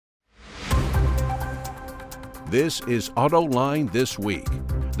This is Autoline This Week,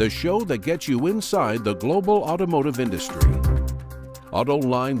 the show that gets you inside the global automotive industry.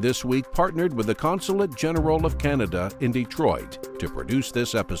 Autoline This Week partnered with the Consulate General of Canada in Detroit to produce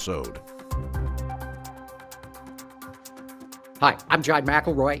this episode. Hi, I'm John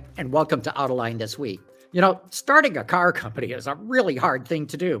McElroy, and welcome to Autoline This Week. You know, starting a car company is a really hard thing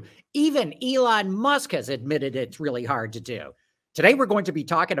to do. Even Elon Musk has admitted it's really hard to do. Today, we're going to be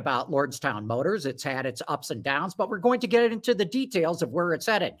talking about Lordstown Motors. It's had its ups and downs, but we're going to get into the details of where it's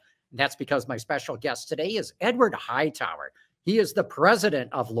headed. And that's because my special guest today is Edward Hightower. He is the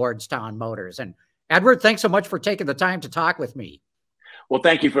president of Lordstown Motors. And Edward, thanks so much for taking the time to talk with me. Well,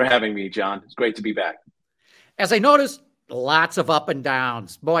 thank you for having me, John. It's great to be back. As I noticed, lots of up and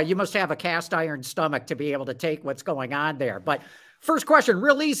downs. Boy, you must have a cast iron stomach to be able to take what's going on there. But first question,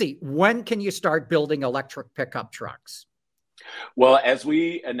 real easy. When can you start building electric pickup trucks? Well, as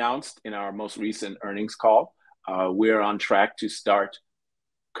we announced in our most recent earnings call, we're on track to start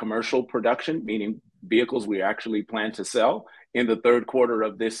commercial production, meaning vehicles we actually plan to sell in the third quarter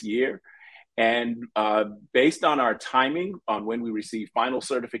of this year. And based on our timing on when we receive final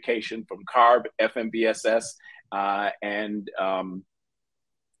certification from CARB, FMVSS, and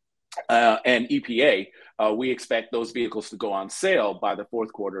EPA, we expect those vehicles to go on sale by the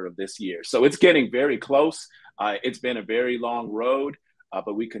fourth quarter of this year. So it's getting very close. It's been a very long road,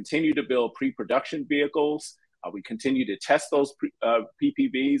 but we continue to build pre-production vehicles. We continue to test those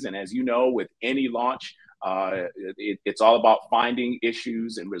PPVs. And as you know, with any launch, it's all about finding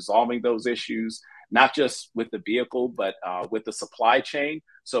issues and resolving those issues, not just with the vehicle, but with the supply chain.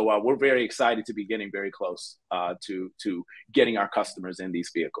 So we're very excited to be getting very close to getting our customers in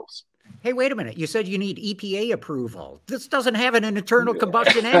these vehicles. Hey, wait a minute. You said you need EPA approval. This doesn't have an internal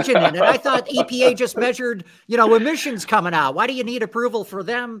combustion engine in it. I thought EPA just measured, emissions coming out. Why do you need approval from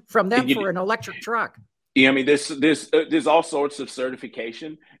them for an electric truck? Yeah, I mean, there's all sorts of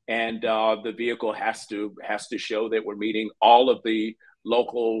certification, and the vehicle has to show that we're meeting all of the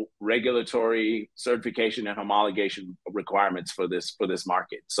local regulatory certification and homologation requirements for this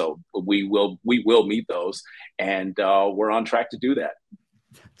market. So we will meet those, and we're on track to do that.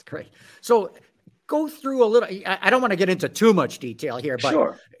 That's great. So go through a little. I don't want to get into too much detail here, but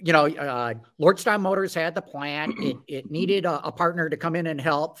sure. Lordstown Motors had the plan. It needed a partner to come in and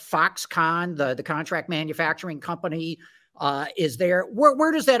help. Foxconn, the contract manufacturing company, is there.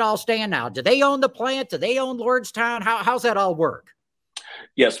 Where does that all stand now? Do they own the plant? Do they own Lordstown? How's that all work?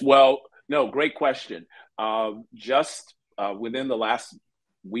 Yes. Well, no, great question. Just within the last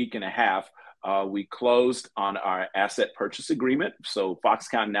week and a half, we closed on our asset purchase agreement. So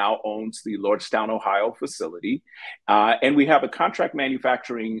Foxconn now owns the Lordstown, Ohio facility. And we have a contract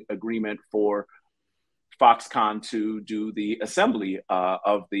manufacturing agreement for Foxconn to do the assembly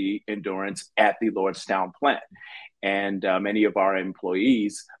of the Endurance at the Lordstown plant. And many of our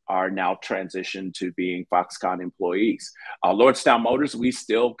employees are now transitioned to being Foxconn employees. Lordstown Motors, we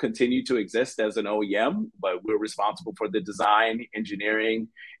still continue to exist as an OEM, but we're responsible for the design, engineering,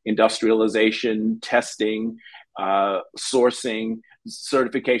 industrialization, testing, sourcing,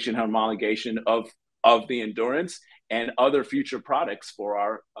 certification, homologation of the Endurance and other future products for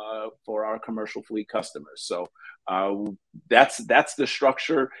our commercial fleet customers. So that's the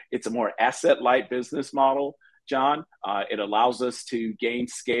structure. It's a more asset-light business model, John. It allows us to gain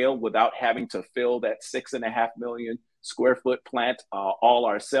scale without having to fill that 6.5 million square foot plant all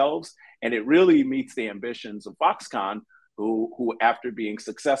ourselves. And it really meets the ambitions of Foxconn, who after being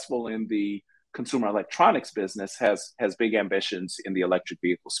successful in the consumer electronics business has big ambitions in the electric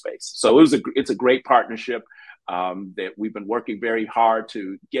vehicle space. So it's a great partnership that we've been working very hard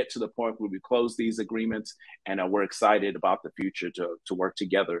to get to the point where we close these agreements, and we're excited about the future to work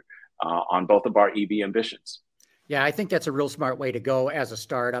together on both of our EV ambitions. Yeah, I think that's a real smart way to go as a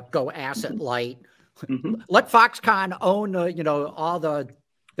startup. Go asset light. Let Foxconn own, all the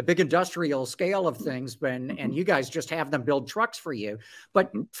big industrial scale of things, and you guys just have them build trucks for you.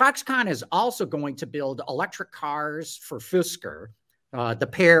 But Foxconn is also going to build electric cars for Fisker, the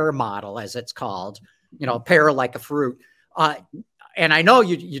pear model, as it's called. Pear like a fruit. And I know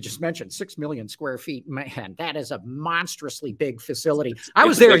you just mentioned 6 million square feet. Man, that is a monstrously big facility. I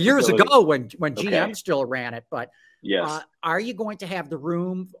was there years ago when GM still ran it. But yes, are you going to have the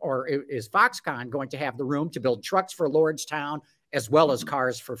room, or is Foxconn going to have the room to build trucks for Lordstown as well as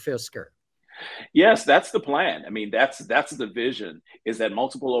cars for Fisker? Yes, that's the plan. I mean, that's the vision, is that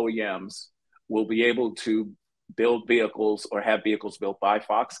multiple OEMs will be able to build vehicles or have vehicles built by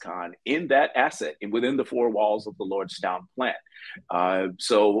Foxconn in that asset and within the four walls of the Lordstown plant.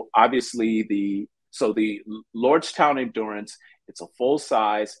 So obviously the Lordstown Endurance, it's a full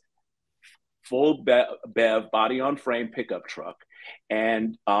size full BEV body on frame pickup truck.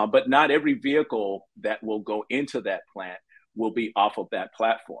 And but not every vehicle that will go into that plant will be off of that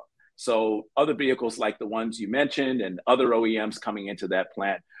platform. So other vehicles like the ones you mentioned and other OEMs coming into that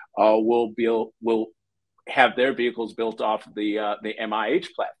plant will have their vehicles built off the MIH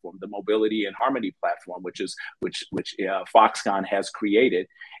platform, the Mobility and Harmony platform, which Foxconn has created.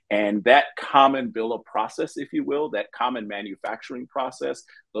 And that common bill of process, if you will, that common manufacturing process,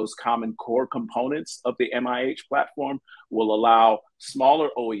 those common core components of the MIH platform will allow smaller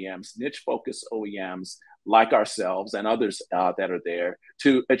OEMs, niche-focused OEMs like ourselves and others that are there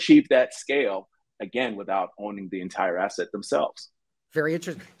to achieve that scale, again, without owning the entire asset themselves. Very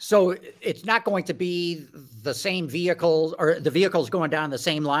interesting. So it's not going to be the same vehicles or the vehicles going down the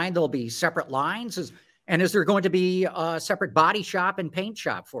same line. There'll be separate lines. And is there going to be a separate body shop and paint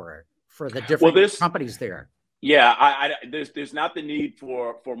shop for the different companies there? Yeah, there's not the need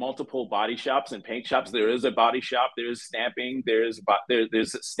for multiple body shops and paint shops. There is a body shop, there's stamping, there's a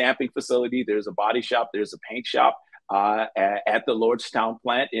stamping facility, there's a body shop, there's a paint shop at the Lordstown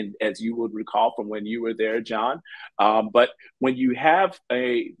plant, and as you would recall from when you were there, John. But when you have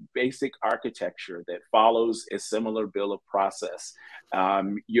a basic architecture that follows a similar bill of process,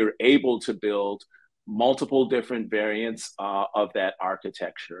 you're able to build multiple different variants of that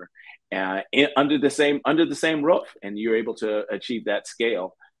architecture under the same roof, and you're able to achieve that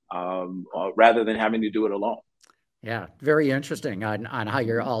scale rather than having to do it alone. Yeah, very interesting on how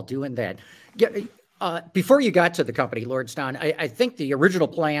you're all doing that. Before you got to the company, Lordstown, I think the original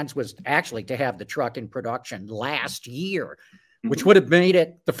plans was actually to have the truck in production last year, which would have made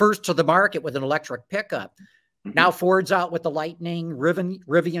it the first to the market with an electric pickup. Now Ford's out with the Lightning,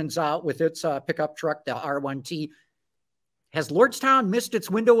 Rivian's out with its pickup truck, the R1T. Has Lordstown missed its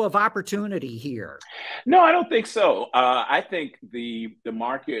window of opportunity here? No, I don't think so. I think the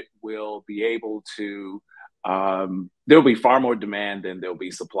market will be able to, there'll be far more demand than there'll be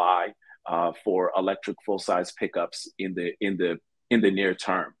supply for electric full-size pickups in the near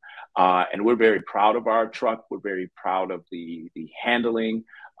term. And we're very proud of our truck. We're very proud of the handling.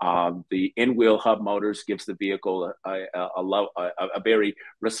 The in-wheel hub motors gives the vehicle a very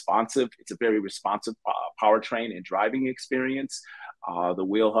responsive, powertrain and driving experience. The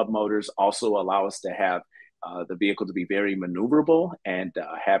wheel hub motors also allow us to have the vehicle to be very maneuverable and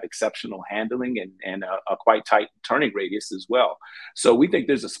have exceptional handling and a quite tight turning radius as well. So we think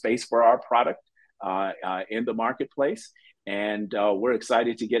there's a space for our product in the marketplace, and we're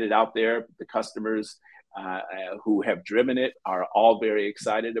excited to get it out there. The customers who have driven it are all very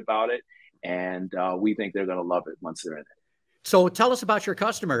excited about it, and we think they're going to love it once they're in it. So tell us about your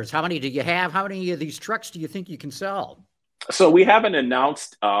customers. How many do you have? How many of these trucks do you think you can sell? So we haven't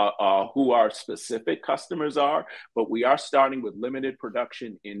announced who our specific customers are, but we are starting with limited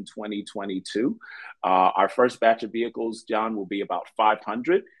production in 2022. Our first batch of vehicles, John, will be about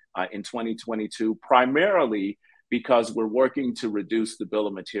 500 in 2022, primarily because we're working to reduce the bill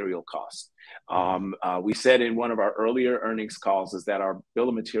of material cost. We said in one of our earlier earnings calls is that our bill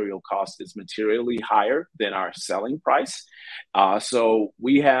of material cost is materially higher than our selling price. So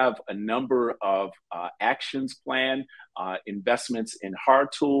we have a number of actions planned, investments in hard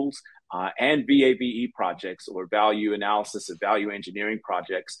tools, and VAVE projects, or value analysis and value engineering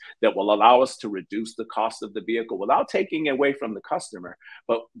projects, that will allow us to reduce the cost of the vehicle without taking away from the customer.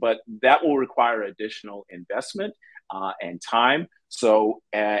 But that will require additional investment and time. So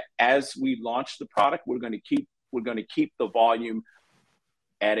as we launch the product, we're going to keep the volume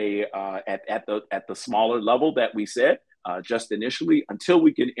at the smaller level that we said just initially, until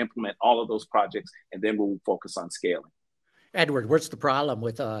we can implement all of those projects, and then we'll focus on scaling. Edward, what's the problem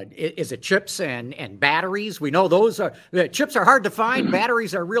with, is it chips and batteries? We know the chips are hard to find.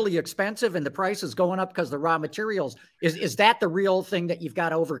 Batteries are really expensive, and the price is going up because of the raw materials. Is that the real thing that you've got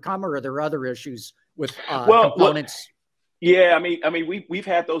to overcome, or are there other issues with components? Yeah, I mean, we've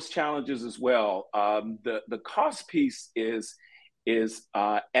had those challenges as well. The cost piece is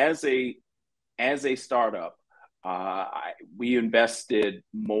as a startup, we invested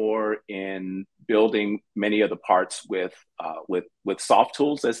more in building many of the parts with soft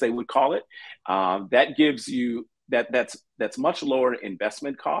tools, as they would call it. That gives you that's much lower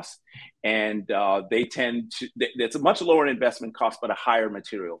investment cost, and it's a much lower investment cost, but a higher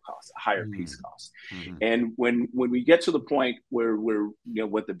material cost, a higher piece cost. And when we get to the point where when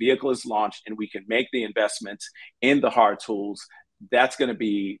the vehicle is launched and we can make the investments in the hard tools, that's going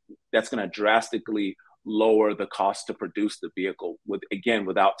to drastically lower the cost to produce the vehicle,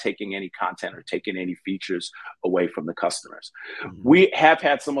 without taking any content or taking any features away from the customers. We have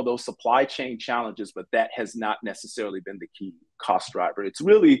had some of those supply chain challenges, but that has not necessarily been the key cost driver. It's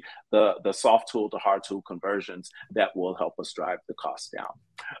really the soft tool to hard tool conversions that will help us drive the cost down.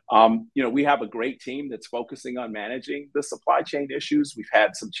 We have a great team that's focusing on managing the supply chain issues. We've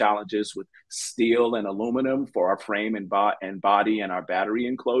had some challenges with steel and aluminum for our frame and body and our battery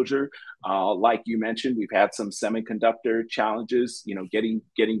enclosure. Like you mentioned, we've had some semiconductor challenges,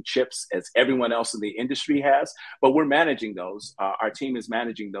 getting chips as everyone else in the industry has, but we're managing those. Our team is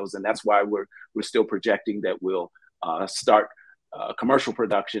managing those, and that's why we're still projecting that we'll start commercial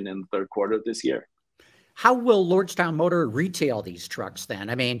production in the third quarter of this year. How will Lordstown Motor retail these trucks then?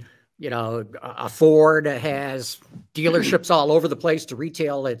 I mean, a Ford has dealerships all over the place to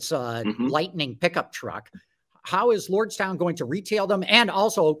retail its Lightning pickup truck. How is Lordstown going to retail them and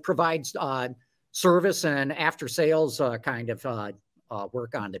also provides service and after sales kind of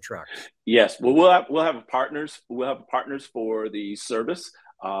work on the trucks? Yes, well, we'll have partners. We'll have partners for the service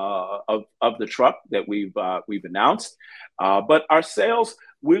of the truck that we've announced. But our sales,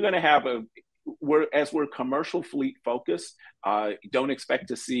 we're going to have as we're commercial fleet focused, don't expect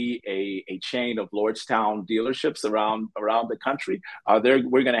to see a chain of Lordstown dealerships around the country.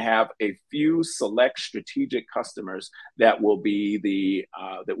 We're going to have a few select strategic customers that will be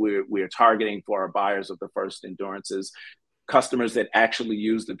that we're targeting for our buyers of the first Endurances. Customers that actually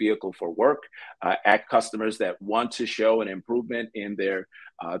use the vehicle for work, customers that want to show an improvement in their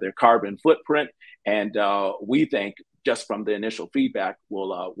carbon footprint, and we think just from the initial feedback,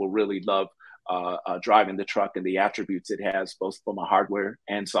 will really love driving the truck and the attributes it has, both from a hardware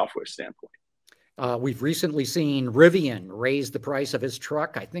and software standpoint. We've recently seen Rivian raise the price of his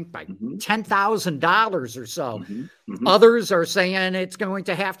truck, I think by $10,000 or so. Others are saying it's going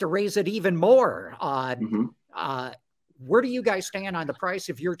to have to raise it even more. Where do you guys stand on the price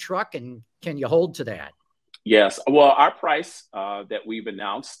of your truck, and can you hold to that? Yes. Well, our price that we've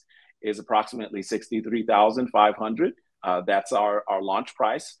announced is approximately $63,500. That's our launch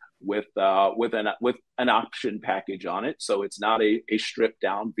price with an option package on it. So it's not a stripped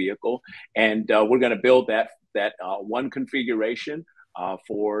down vehicle, and we're going to build that one configuration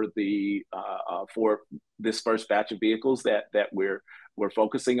for this first batch of vehicles that we're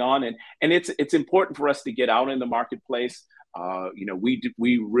focusing on, and it's important for us to get out in the marketplace.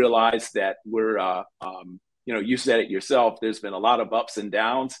 We realize that we're you said it yourself. There's been a lot of ups and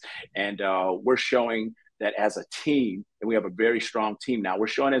downs, and we're showing that as a team, and we have a very strong team now. We're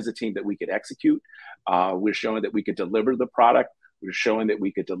showing as a team that we could execute. We're showing that we could deliver the product. We're showing that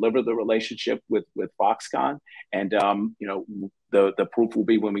we could deliver the relationship with Foxconn, and the proof will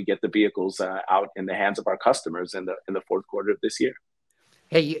be when we get the vehicles out in the hands of our customers in the fourth quarter of this year.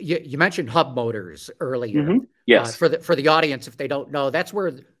 Hey, you mentioned hub motors earlier. Yes. For the audience, if they don't know, that's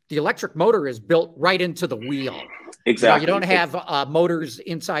where the electric motor is built right into the wheel. Exactly. You don't have motors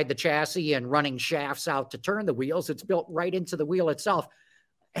inside the chassis and running shafts out to turn the wheels. It's built right into the wheel itself.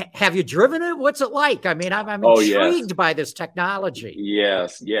 Have you driven it? What's it like? I mean, I'm intrigued by this technology.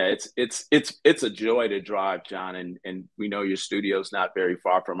 Yes. Yeah. It's a joy to drive, John. And we know your studio's not very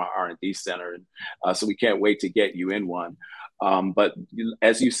far from our R&D center. And so we can't wait to get you in one. But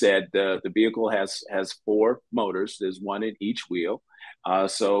as you said, the vehicle has 4 motors. There's one in each wheel.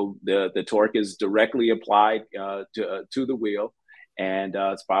 So the torque is directly applied to the wheel, and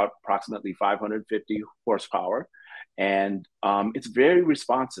it's about approximately 550 horsepower. And it's very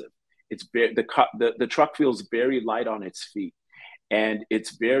responsive. The truck feels very light on its feet, and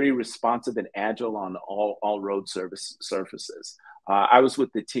it's very responsive and agile on all road surfaces. I was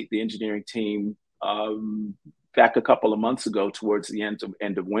with the engineering team back a couple of months ago towards the end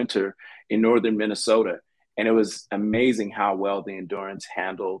of winter in northern Minnesota, and it was amazing how well the Endurance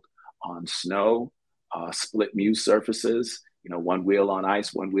handled on snow, split muse surfaces. One wheel on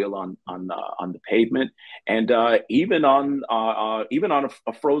ice, one wheel on the pavement, and even on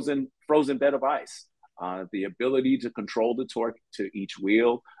a frozen bed of ice. The ability to control the torque to each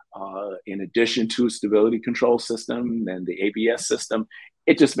wheel, in addition to a stability control system and the ABS system,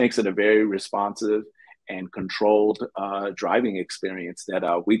 it just makes it a very responsive and controlled driving experience that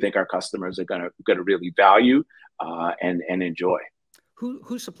we think our customers are going to really value and enjoy.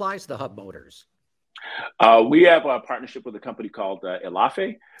 Who supplies the hub motors? We have a partnership with a company called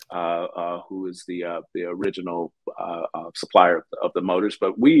Elafe, who is the original supplier of the motors.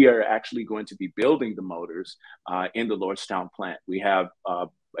 But we are actually going to be building the motors in the Lordstown plant. We have a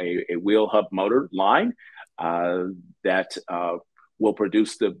wheel hub motor line that will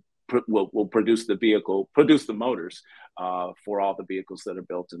produce the motors for all the vehicles that are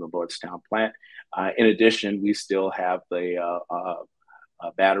built in the Lordstown plant. In addition, we still have the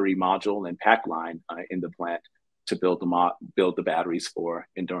battery module and pack line in the plant to build the batteries for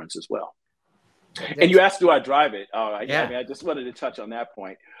Endurance as well. And you asked, do I drive it? Yeah. I mean, I just wanted to touch on that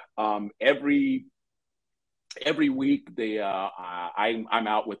point. Every week, I'm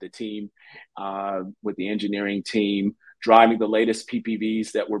out with the team, with the engineering team, driving the latest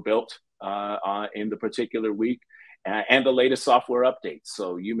PPVs that were built in the particular week, and the latest software updates.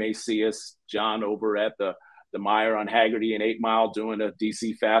 So you may see us, John, over at the Meyer on Haggerty and 8 Mile doing a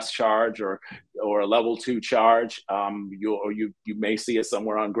DC fast charge or a level 2 charge. You may see us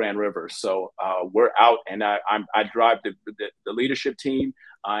somewhere on Grand River. So we're out, and I drive the leadership team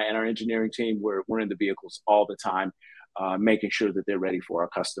and our engineering team. We're in the vehicles all the time, making sure that they're ready for our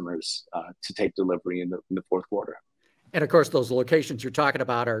customers to take delivery in the fourth quarter. And of course, those locations you're talking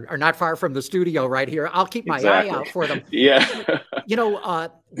about are not far from the studio right here. I'll keep my eye out for them. Yeah. You know,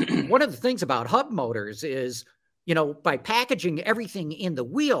 one of the things about hub motors is, you know, by packaging everything in the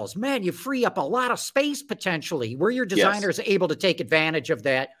wheels, man, you free up a lot of space potentially. Were your designers able to take advantage of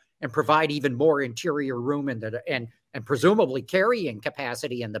that and provide even more interior room and presumably carrying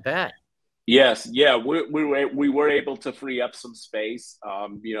capacity in the bed? Yes, yeah, we were able to free up some space,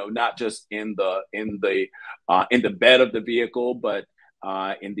 you know, not just in the bed of the vehicle, but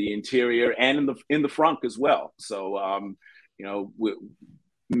in the interior and in the front as well. So, you know,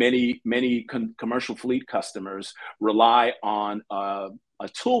 many commercial fleet customers rely on a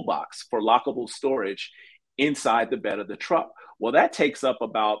toolbox for lockable storage inside the bed of the truck. Well, that takes up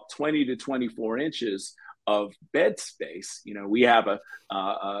about 20 to 24 inches of bed space. You know, we have a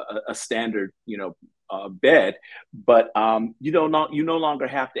standard, you know, bed, but you no longer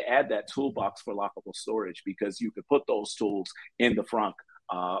have to add that toolbox for lockable storage, because you could put those tools in the front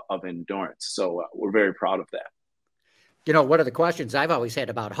of Endurance. So we're very proud of that. You know, one of the questions I've always had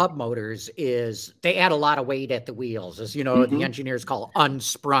about hub motors is they add a lot of weight at the wheels, as you know, the engineers call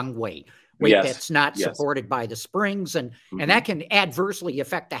unsprung weight that's not supported by the springs, and that can adversely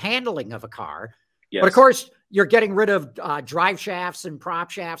affect the handling of a car. But of course, you're getting rid of drive shafts and prop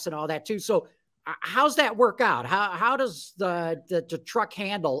shafts and all that too. So how's that work out? How does the truck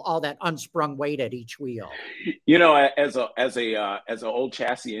handle all that unsprung weight at each wheel? You know, as an old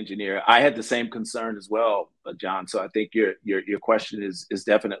chassis engineer, I had the same concern as well, John. So I think your question is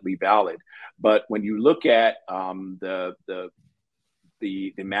definitely valid. But when you look at the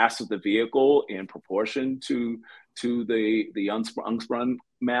mass of the vehicle in proportion to the unsprung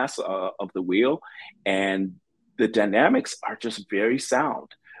mass of the wheel, and the dynamics are just very sound.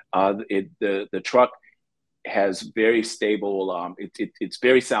 The truck has very stable, it's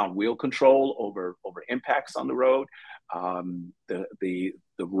very sound wheel control over impacts on the road. The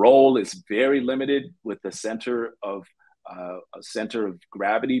roll is very limited, with the center of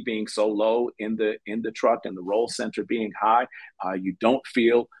gravity being so low in the truck and the roll center being high. You don't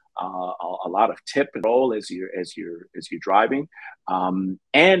feel a lot of tip and roll as you're driving,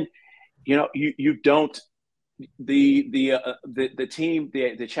 and you know, you don't. The team,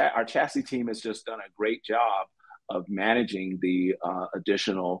 our chassis team has just done a great job of managing the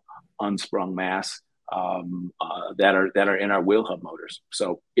additional unsprung mass that are in our wheel hub motors.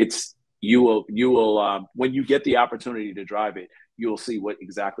 So you will when you get the opportunity to drive it, you'll see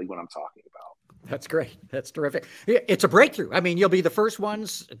exactly what I'm talking about. That's great. That's terrific. It's a breakthrough. I mean, you'll be the first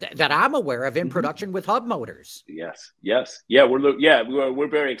ones that I'm aware of in production with hub motors. Yes. Yeah, we're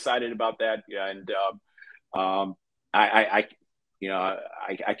very excited about that. Yeah, and I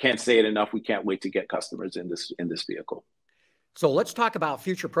can't say it enough. We can't wait to get customers in this vehicle. So let's talk about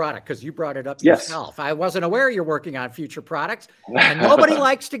future product, because you brought it up yourself. I wasn't aware you're working on future products, and nobody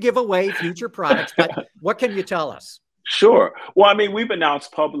likes to give away future products, but what can you tell us? Sure. Well, I mean, we've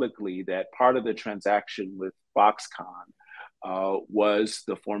announced publicly that part of the transaction with Foxconn was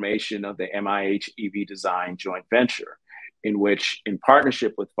the formation of the MIH EV Design joint venture, in which, in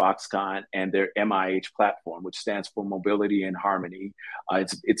partnership with Foxconn and their MIH platform, which stands for Mobility in Harmony,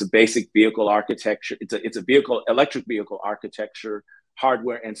 it's a basic vehicle architecture. It's a electric vehicle architecture,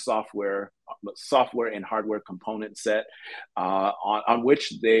 hardware and software and hardware component set on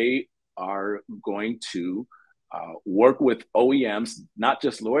which they are going to work with OEMs, not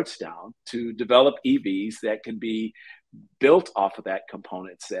just Lordstown, to develop EVs that can be built off of that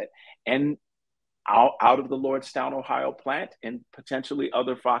component set and out of the Lordstown, Ohio plant, and potentially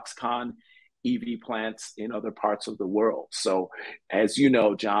other Foxconn EV plants in other parts of the world. So, as you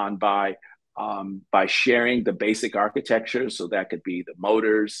know, John, by sharing the basic architecture, so that could be the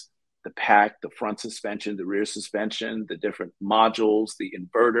motors, the pack, the front suspension, the rear suspension, the different modules, the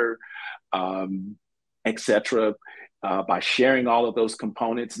inverter, etc. By sharing all of those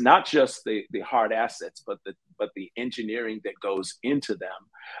components, not just the hard assets, but the engineering that goes into them,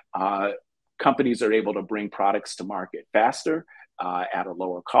 companies are able to bring products to market faster at a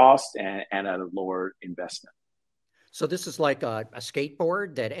lower cost and at a lower investment. So this is like a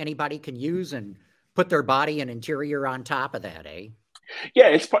skateboard that anybody can use and put their body and interior on top of that, eh?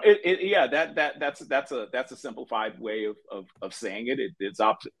 Yeah, yeah, that's a simplified way of saying it. It's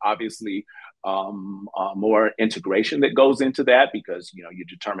obviously more integration that goes into that, because you're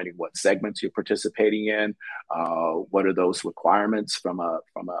determining what segments you're participating in, what are those requirements from a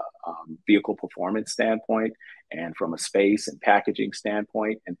vehicle performance standpoint, and from a space and packaging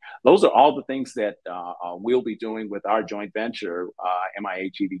standpoint. And those are all the things that we'll be doing with our joint venture,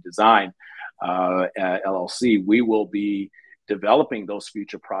 MIH Design LLC. We will be developing those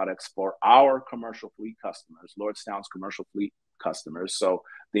future products for our commercial fleet customers, Lordstown's commercial fleet customers. So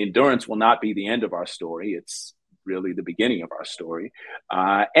the endurance will not be the end of our story. It's really the beginning of our story.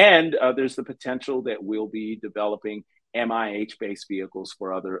 And there's the potential that we'll be developing MIH-based vehicles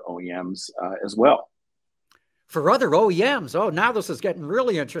for other OEMs as well. For other OEMs. Oh, now this is getting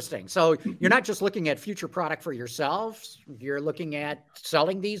really interesting. So you're not just looking at future product for yourselves, you're looking at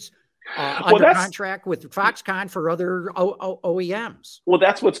selling these under contract with Foxconn for other OEMs. Well,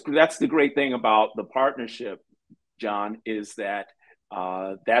 that's the great thing about the partnership, John, is that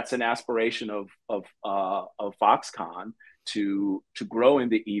that's an aspiration of Foxconn to grow in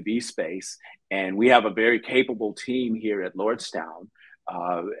the EV space, and we have a very capable team here at Lordstown,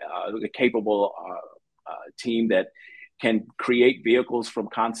 a capable team that can create vehicles from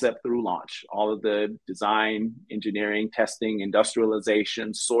concept through launch. All of the design, engineering, testing,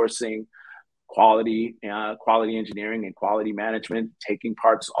 industrialization, sourcing, quality engineering, and quality management, taking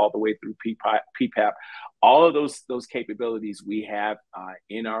parts all the way through PPAP. All of those capabilities we have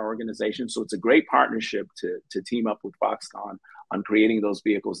in our organization. So it's a great partnership to team up with Foxconn on creating those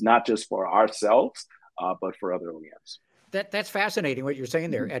vehicles, not just for ourselves, but for other OEMs. That's fascinating what you're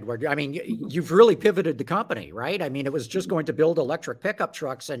saying there, Edward. I mean, you've really pivoted the company, right? I mean, it was just going to build electric pickup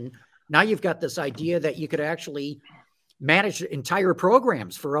trucks, and now you've got this idea that you could actually manage entire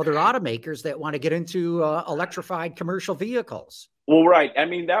programs for other automakers that want to get into electrified commercial vehicles. Well, right. I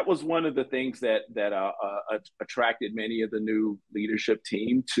mean, that was one of the things that attracted many of the new leadership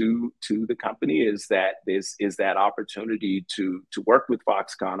team to the company, is that opportunity to work with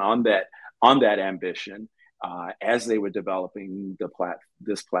Foxconn on that ambition. As they were developing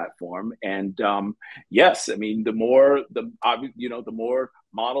this platform. And yes, I mean, the more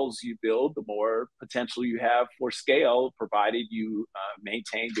models you build, the more potential you have for scale, provided you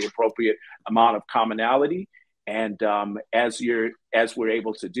maintain the appropriate amount of commonality. And as we're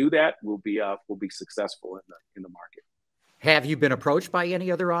able to do that, we'll be successful in the market. Have you been approached by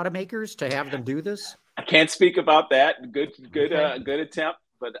any other automakers to have them do this? I can't speak about that. Good attempt,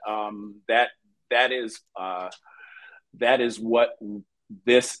 but that is what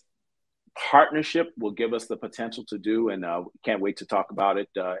this partnership will give us the potential to do, and we can't wait to talk about it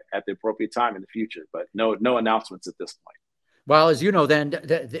at the appropriate time in the future. But no announcements at this point. Well, as you know, then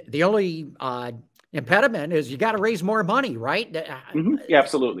the only impediment is you got to raise more money, right? Yeah,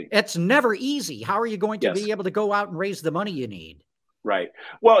 absolutely. It's never easy. How are you going to be able to go out and raise the money you need? Right.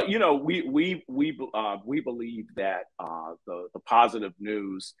 Well, we believe that the positive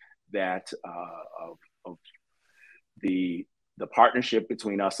news that of the partnership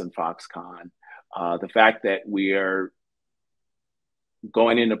between us and Foxconn, the fact that we are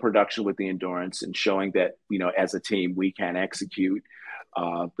going into production with the Endurance and showing that as a team we can execute,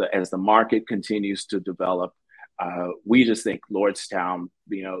 as the market continues to develop, we just think Lordstown,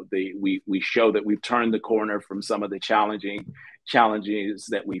 we show that we've turned the corner from some of the challenges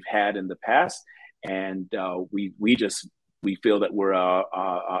that we've had in the past, and we feel that we're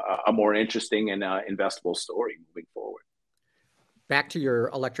a more interesting and investable story moving forward. Back to your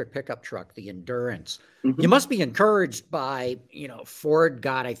electric pickup truck, the Endurance. You must be encouraged by, Ford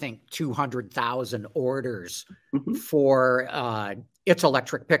got, I think, 200,000 orders for its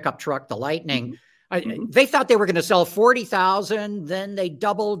electric pickup truck, the Lightning. They thought they were going to sell 40,000. Then they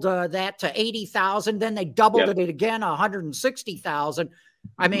doubled that to 80,000. Then they doubled it again, 160,000.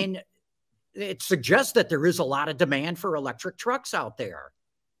 I mean, it suggests that there is a lot of demand for electric trucks out there.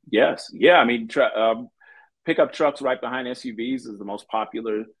 Yes. Yeah. I mean, pickup trucks right behind SUVs is the most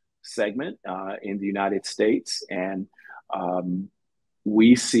popular segment in the United States. And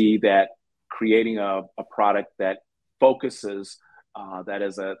we see that creating a product that focuses, that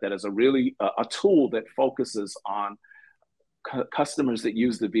is a really a tool that focuses on customers that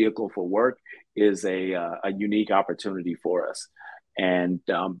use the vehicle for work is a unique opportunity for us. And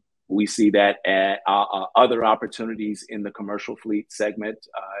we see that other opportunities in the commercial fleet segment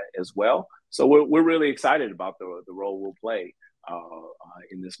as well. So we're really excited about the role we'll play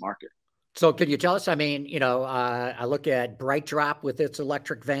in this market. So can you tell us, I mean, you know, I look at Bright Drop with its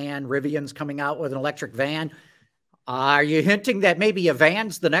electric van, Rivian's coming out with an electric van. Are you hinting that maybe a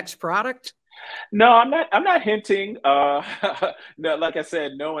van's the next product? No, I'm not hinting. No, like I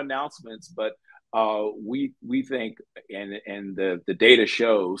said, no announcements, but we think, and the data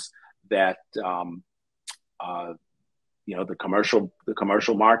shows that you know, the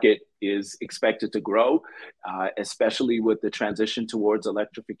commercial market is expected to grow, especially with the transition towards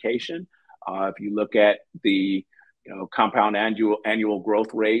electrification. If you look at the compound annual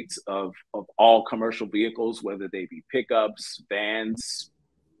growth rates of all commercial vehicles, whether they be pickups, vans,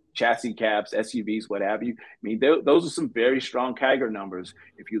 chassis cabs, SUVs, what have you. I mean, those are some very strong CAGR numbers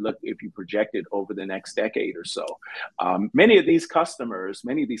if you project it over the next decade or so. Many of these customers,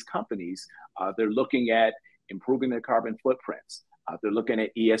 many of these companies, they're looking at improving their carbon footprints. They're looking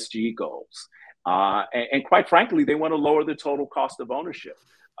at ESG goals. And quite frankly, they want to lower the total cost of ownership.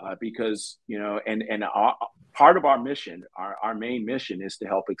 Because, you know, and part of our mission, our main mission is to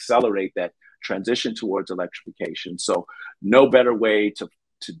help accelerate that transition towards electrification. So no better way to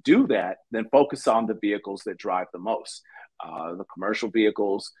do that than focus on the vehicles that drive the most. The commercial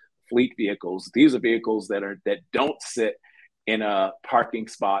vehicles, fleet vehicles, these are vehicles that don't sit in a parking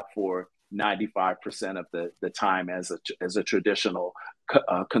spot for 95% of the time as a traditional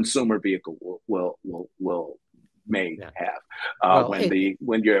consumer vehicle may have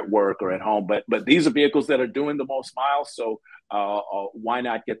when you're at work or at home. But these are vehicles that are doing the most miles. So why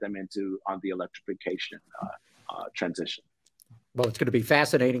not get them on the electrification transition? Well, it's going to be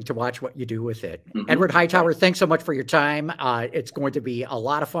fascinating to watch what you do with it. Edward Hightower, thanks so much for your time. It's going to be a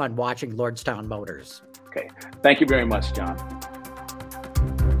lot of fun watching Lordstown Motors. Okay. Thank you very much, John.